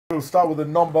We'll start with the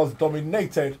numbers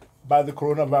dominated by the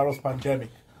coronavirus pandemic.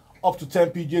 Up to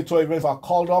 10 PGA Tour events are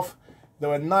called off. There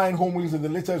were 9 home wins in the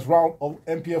latest round of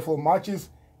MPFL matches.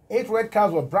 8 red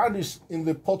cards were brandished in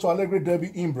the Porto Alegre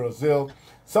Derby in Brazil.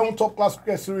 7 top-class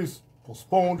cricket series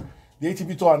postponed. The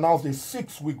ATP Tour announced a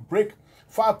 6-week break.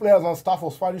 5 players and staff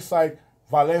of Spanish side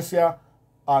Valencia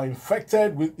are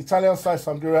infected, with Italian side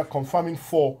Sampdoria confirming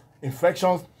 4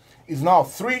 infections. It's now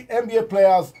 3 NBA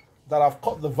players that have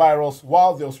caught the virus,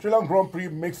 while the Australian Grand Prix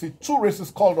makes it 2 races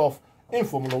called off in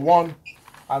Formula 1.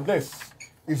 And this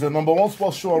is the #1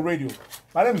 sports show on radio.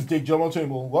 My name is Dick Jomoto.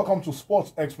 Welcome to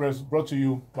Sports Express, brought to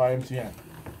you by MTN.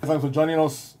 Thanks for joining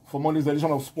us for Monday's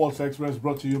edition of Sports Express,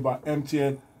 brought to you by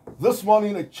MTN. This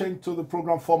morning, a change to the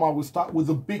program format. We'll start with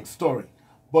the big story.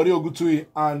 Bode Ogutui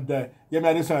and Yemi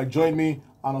Adesanya join me,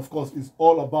 and of course, it's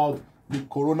all about the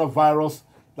coronavirus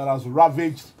that has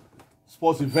ravaged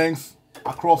sports events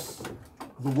across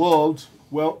the world.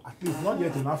 Well, at least not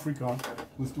yet in Africa.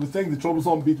 We think the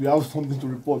troublesome bit, we have something to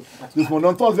report. This morning,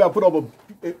 on Thursday, I put up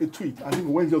a tweet. I think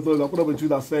Wednesday or Thursday, I put up a tweet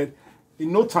that said,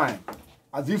 in no time,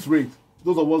 at this rate,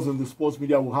 those of us in the sports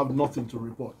media will have nothing to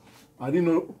report. I didn't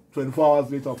know 24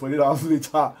 hours later, 48 hours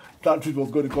later, that tweet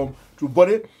was going to come true.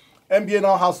 But NBA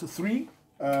now has 3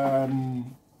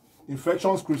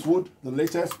 infections, Chris Wood, the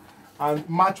latest, and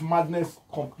March Madness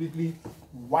completely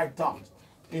wiped out.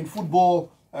 In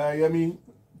football,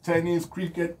 tennis,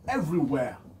 cricket,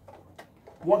 everywhere.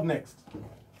 What next?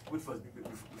 Good first,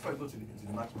 before I go to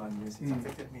the March Madness, it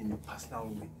affected me in a personal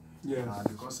way. Yes.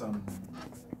 Because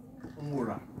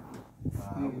Umura,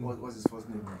 what's his first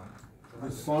name? The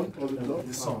son or the daughter?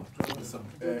 The son.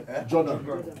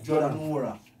 Jordan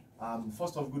Umura.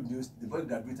 First of good news, the boy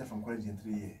graduated from college in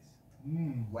 3 years.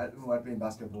 While playing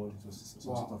basketball, it was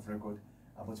some sort of record.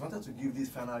 But he wanted to give this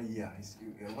final year,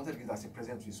 he wanted to give it as a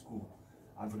present to his school.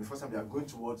 And for the first time, they are going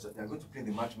to play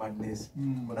the March Madness.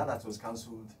 But now that was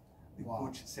cancelled, the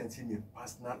coach sent him a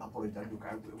personal apology. Look,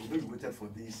 we know you waited for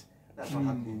this. That's not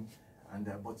happening. And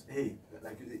but hey,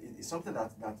 like it's something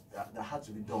that had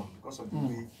to be done because of the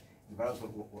way the virus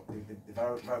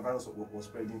was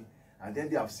spreading. And then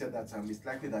they have said that it's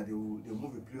likely that they'll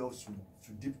move the playoffs to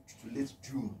late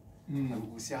June. And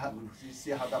we'll see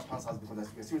how that pans out, because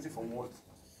we're still waiting for word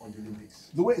on the Olympics.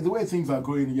 The way things are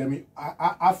going,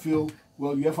 I feel,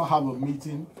 well, UEFA have a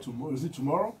meeting tomorrow. Is it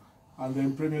tomorrow? And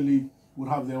then Premier League will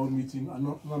have their own meeting,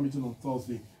 another meeting on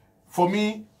Thursday. For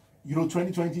me,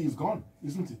 2020 is gone,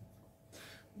 isn't it?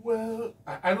 Well,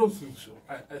 I don't think so.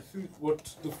 I think what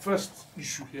the first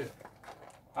issue here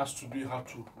has to be how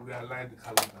to realign the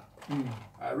calendar.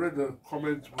 I read a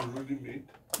comment was already made,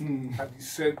 and he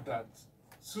said that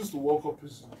since the World Cup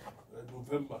is in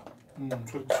November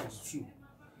 2022,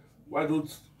 why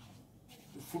don't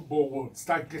the football world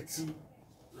start getting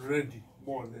ready,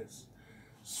 more or less?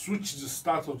 Switch the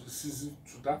start of the season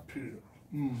to that period,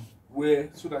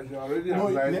 so that you're already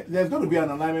aligned. There's going to be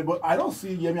an alignment, but I don't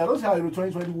see how Euro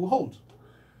 2020 will hold.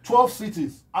 12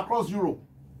 cities across Europe.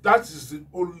 That is the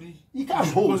only. He can't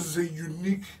hold. Because it's a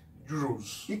unique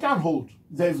Euros. He can't hold.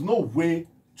 There's no way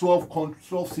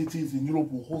 12 cities in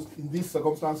Europe will host in these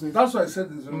circumstances. That's why I said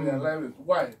there's a realignment.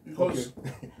 Why? Because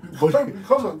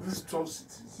because of these 12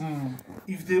 cities,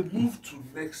 if they move to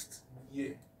next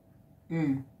year,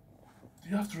 you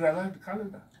have to realign the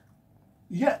calendar.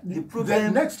 Yeah, the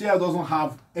next year doesn't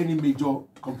have any major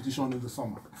competition in the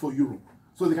summer for Europe,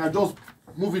 so they can just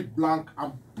move it blank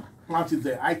and plant it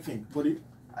there. I think, but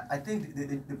I think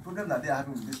the problem that they're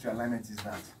having with this realignment is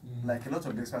that, like a lot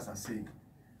of the experts are saying,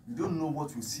 we don't know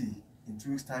what we'll see in 2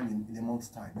 weeks' time, in a month's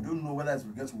time. We don't know whether it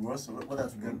will get worse or whether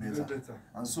it will get better.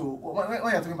 And so, when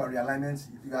you're talking about realignment,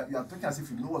 you are talking as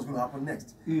if you know what's going to happen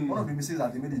next. One of the mistakes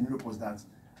that they made in Europe was that,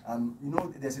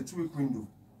 there's a 2-week window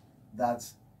that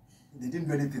they didn't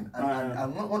do anything. And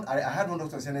I had one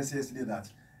doctor saying yesterday that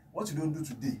what you don't do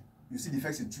today, you see the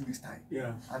effects in 2 weeks' time.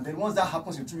 Yeah. And then once that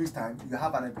happens in 2 weeks' time, you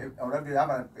have an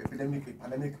epidemic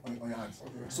on your hands.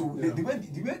 Okay. So the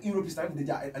way Europe is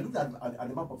starting, I looked at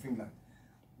the map of England.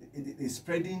 It's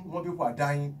spreading. More people are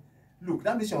dying. Look,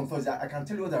 that mission on Thursday, I can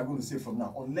tell you what they're going to say from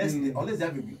now, unless they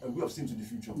have a way of seeing to the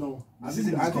future. No, I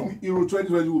think Euro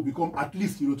 2020 will become at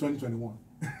least Euro 2021.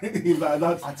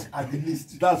 That's at the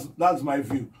least. That's my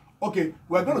view. Okay,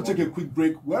 we're going to take a quick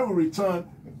break. When we return,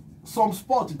 some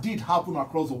sport did happen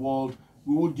across the world.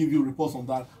 We will give you reports on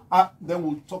that. Then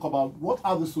we'll talk about what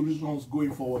are the solutions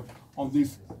going forward on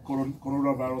this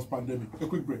coronavirus pandemic. A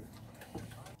quick break.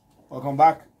 Welcome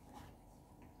back.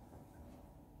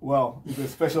 Well, it's a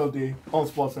special day on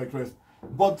Sports Express.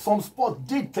 But some sport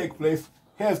did take place.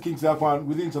 Here's Kingsley Akpan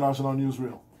with the International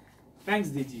Newsreel. Thanks,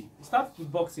 Deji. We start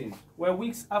with boxing, where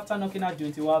weeks after knocking out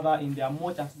Deontay Wilder in their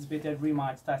much-anticipated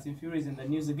rematch, Tyson Fury is in the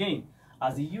news again,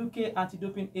 as the UK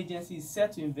anti-doping agency is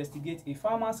set to investigate a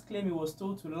farmer's claim he was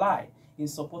told to lie in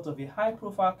support of a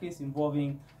high-profile case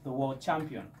involving the world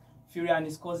champion. Fury and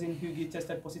his cousin Hughie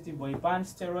tested positive for a banned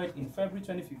steroid in February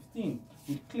 2015,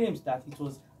 with claims that it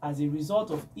was as a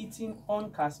result of eating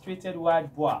uncastrated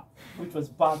wild boar, which was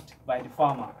bagged by the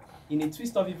farmer. In a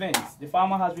twist of events, the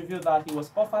farmer has revealed that he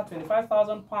was offered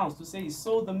 £25,000 to say he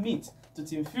sold the meat to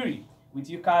Team Fury, with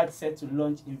UCAD set to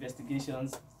launch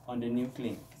investigations on the new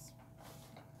claims.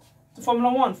 To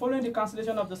Formula 1, following the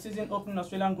cancellation of the season-opening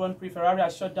Australian Grand Prix, Ferrari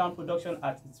has shut down production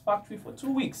at its factory for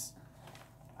 2 weeks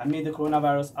amid the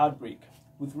coronavirus outbreak.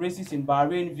 With races in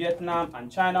Bahrain, Vietnam, and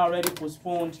China already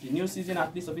postponed, the new season,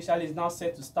 at least officially, is now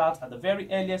set to start at the very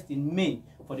earliest in May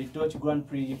for the Dutch Grand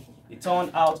Prix, a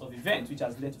turn-out of events which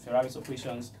has led to Ferrari's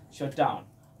operations shut down.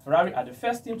 Ferrari are the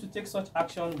first team to take such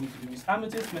action, with Lewis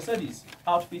Hamilton's Mercedes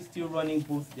outfit still running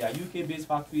both their UK-based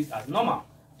factories as normal,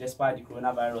 despite the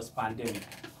coronavirus pandemic.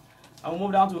 And we'll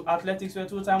move down to athletics, where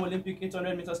two-time Olympic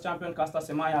 800 meters champion Caster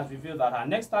Semenya has revealed that her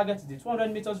next target is the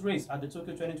 200 meters race at the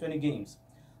Tokyo 2020 Games.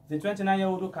 The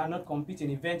 29-year-old who cannot compete in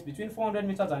events between 400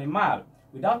 meters and a mile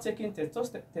without taking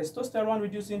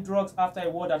testosterone-reducing drugs after a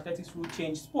World Athletics rule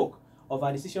change spoke of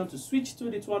her decision to switch to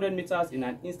the 200 meters in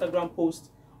an Instagram post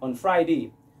on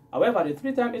Friday. However, the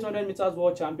three-time 800 meters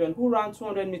world champion, who ran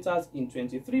 200 meters in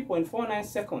 23.49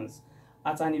 seconds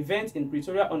at an event in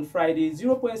Pretoria on Friday,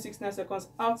 0.69 seconds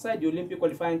outside the Olympic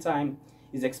qualifying time,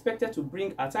 is expected to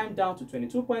bring her time down to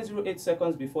 22.08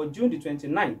 seconds before June the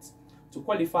 29th to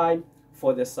qualify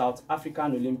for the South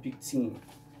African Olympic team.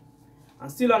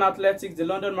 And still on athletics, the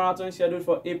London Marathon scheduled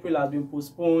for April has been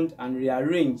postponed and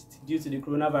rearranged due to the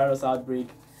coronavirus outbreak.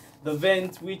 The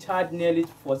event, which had nearly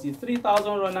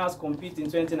 43,000 runners compete in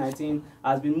 2019,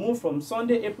 has been moved from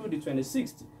Sunday, April the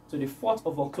 26th to the 4th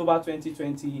of October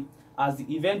 2020, as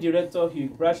the event director Hugh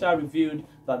Brasher revealed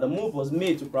that the move was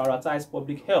made to prioritize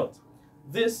public health.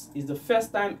 This is the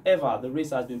first time ever the race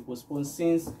has been postponed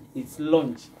since its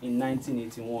launch in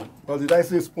 1981. Well, did I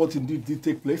say sport indeed did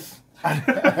take place?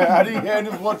 I didn't hear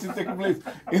any sport did take place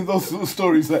in those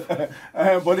stories. But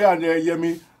yeah, and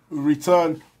Yemi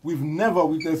returned. We've never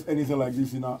witnessed anything like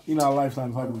this in our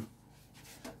lifetimes, have we?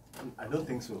 I don't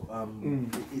think so.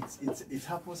 It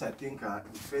happens, I think,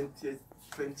 the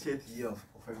 20th year of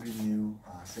every new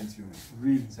century.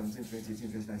 Really? 17, 20,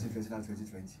 18, 20, 19, 20,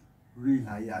 2020. Really?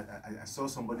 Yeah, I saw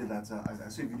somebody that I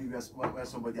saw a video where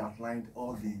somebody outlined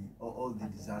all the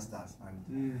disasters,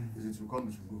 and if it will come,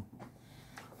 it will go.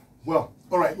 Well,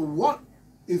 all right. What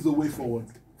is the way forward?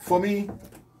 For me,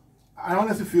 I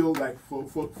honestly feel like for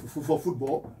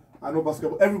football, I know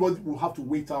basketball, everybody will have to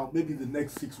wait out maybe the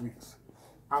next 6 weeks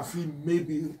and see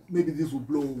maybe this will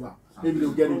blow over. Maybe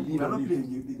they'll get a lead. We are not playing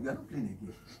again.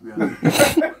 We are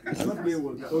not playing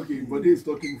well. Okay, but he's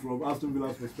talking from Aston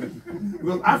Villa's perspective.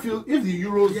 Because I feel if the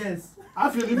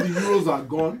Euros are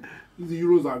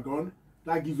gone,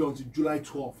 that gives you until July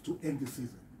 12th to end the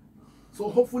season. So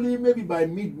hopefully maybe by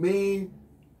mid-May,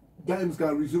 games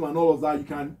can resume and all of that. You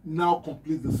can now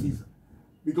complete the season.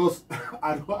 Because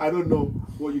I don't know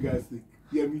what you guys think.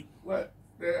 You hear me? Well,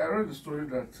 I read the story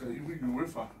that even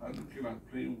UEFA are looking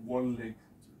at playing one-leg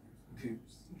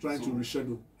games. Trying to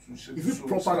reschedule. Is it So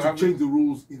proper to change the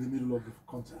rules in the middle of the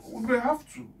contest? We may have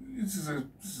to. This is a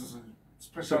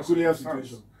special Peculiar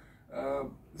circumstance.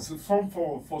 situation. It's a form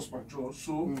of force majeure,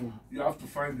 so you have to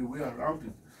find a way around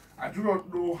it. I do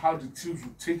not know how the teams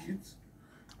will take it.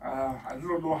 I do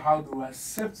not know how they will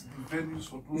accept the venues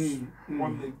for those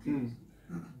one-leg games.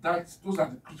 Those are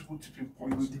the critical tipping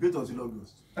points. We'll debate until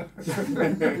August.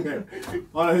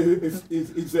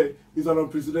 It's an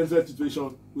unprecedented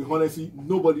situation. We honestly,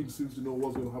 nobody seems to know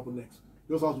what's going to happen next.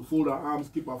 We just have to fold our arms,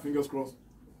 keep our fingers crossed,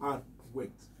 and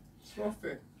wait. It's not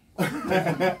fair.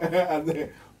 And then,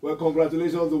 well,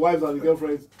 congratulations. The wives and the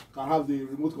girlfriends can have the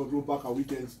remote control back on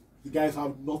weekends. The guys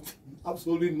have nothing,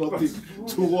 absolutely nothing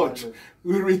to watch.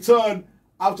 We return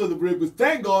after the break, but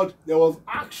thank God there was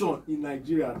action in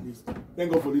Nigeria at least.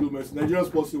 Thank God for Little Mercy. Nigerian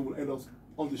Sports Team will end us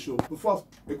on the show. But first,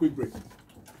 a quick break.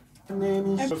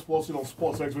 Sports Team on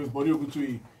Sports Express, Body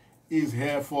Ogutui is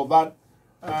here for that.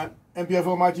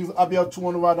 MPFL matches, Abia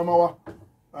 2-1 over Adamawa,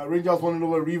 Rangers 1-0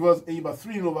 over Rivers, Eiba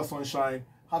 3-0 over Sunshine,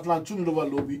 Heartland 2-0 over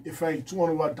Lobi, Efai 2-1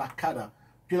 over Dakada,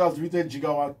 Pillars defeated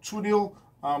Jigawa 2-0,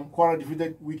 Kwara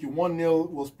defeated Wiki 1-0,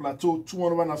 was Plateau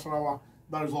 2-1 over Nasarawa.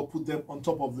 That result put them on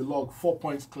top of the log, 4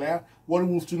 points clear. Warri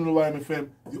Wolves 2-0 over MFM.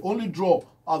 The only draw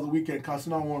of the weekend,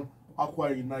 Katsina 1,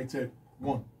 Akwa United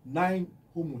 1. 9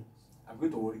 home wins. I'm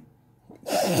going to worry.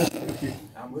 Okay.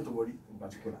 I'm going to worry in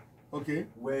particular. Okay.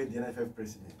 where the NFF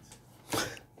president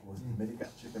was the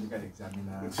chief medical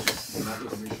examiner, the medical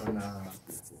commissioner,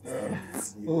 the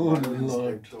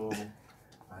inspector,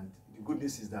 and the good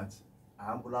news is that the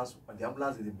ambulance that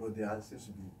they brought there seems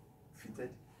to be fitted,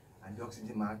 and the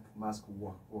oxygen mask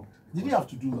worked. Did he have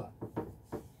to do that?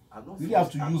 Did you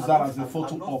have to use that as a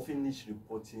photo I'm not op? finished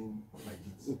reporting like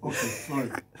this. Okay,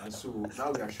 sorry. And so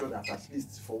now we are sure that at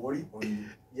least for Warri on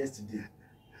yesterday,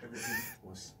 everything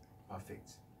was perfect.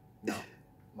 Now,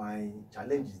 my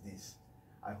challenge is this.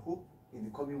 I hope in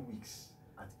the coming weeks,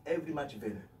 at every match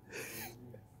venue,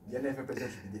 the NFF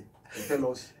president should be there to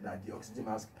tell us that the oxygen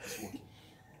mask is working.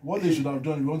 What they should have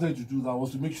done, if they wanted to do that, was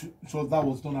to make sure that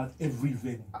was done at every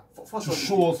venue. To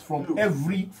show look, us from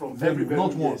every venue,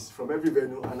 not yes, once. from every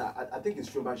venue, and I think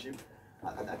it's showmanship.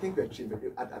 I think it's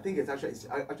actually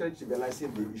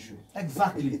trivializing the issue.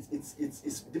 Exactly.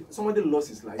 It's somebody lost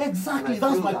his life. Exactly.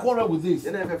 That's my quarrel with this.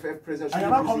 The NFF president. And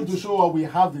you're not coming to show what we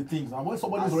have the things, and when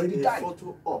somebody's already died.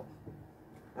 Photo op.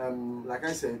 Like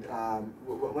I said,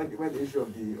 when the issue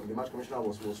of the match commissioner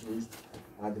was raised,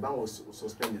 the man was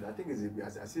suspended. I think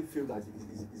I still feel that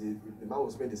the man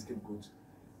was made a scapegoat.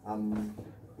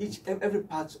 Every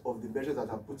part of the measures that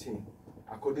are put in,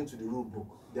 according to the rule book,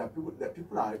 there are people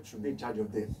should be in charge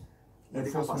of them.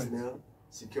 Medical personnel,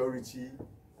 security,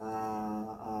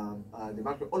 the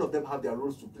market, all of them have their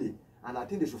roles to play, and I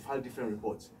think they should file different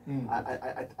reports.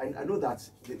 I know that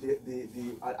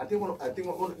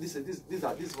this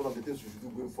is one of the things we should do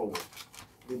going forward.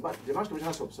 The match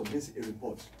commissioner submits a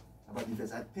report about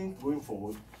defense. I think going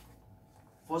forward,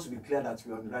 first to be clear that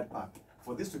we are on the right path.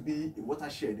 For this to be a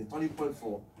watershed, a turning point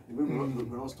for the way we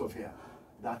run stuff here,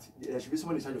 that there should be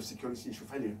someone in charge of security should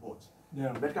file a report.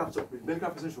 Yeah. The medical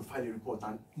person should file a report,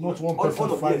 and not one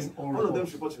person filing all of them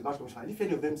should report to the match commissioner. And if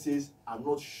any of them says, "I'm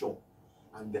not sure,"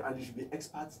 and they should be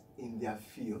experts in their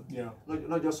field,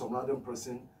 not just some random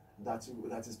person that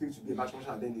is speaking to the match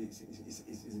commissioner and then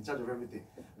is in charge of everything.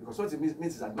 Because what it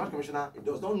means is that the match commissioner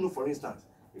does not know, for instance,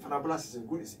 if an ambulance is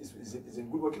in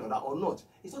good working order or not.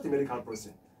 It's not a medical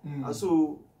person. And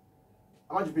so,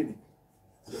 Amajupini,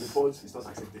 the report is not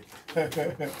accepted.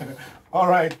 All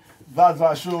right, that's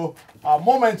our show. Our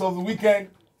moment of the weekend.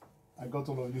 I got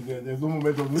all of this there. There's no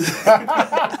moment of the weekend.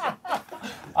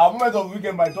 Our moment of the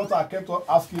weekend, my daughter kept on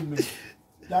asking me,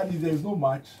 "Daddy, there's no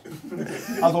match."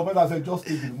 As of I said, just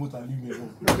take the remote and leave me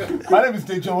alone. My name is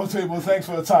Tejo. Thanks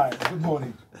for your time. Good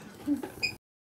morning.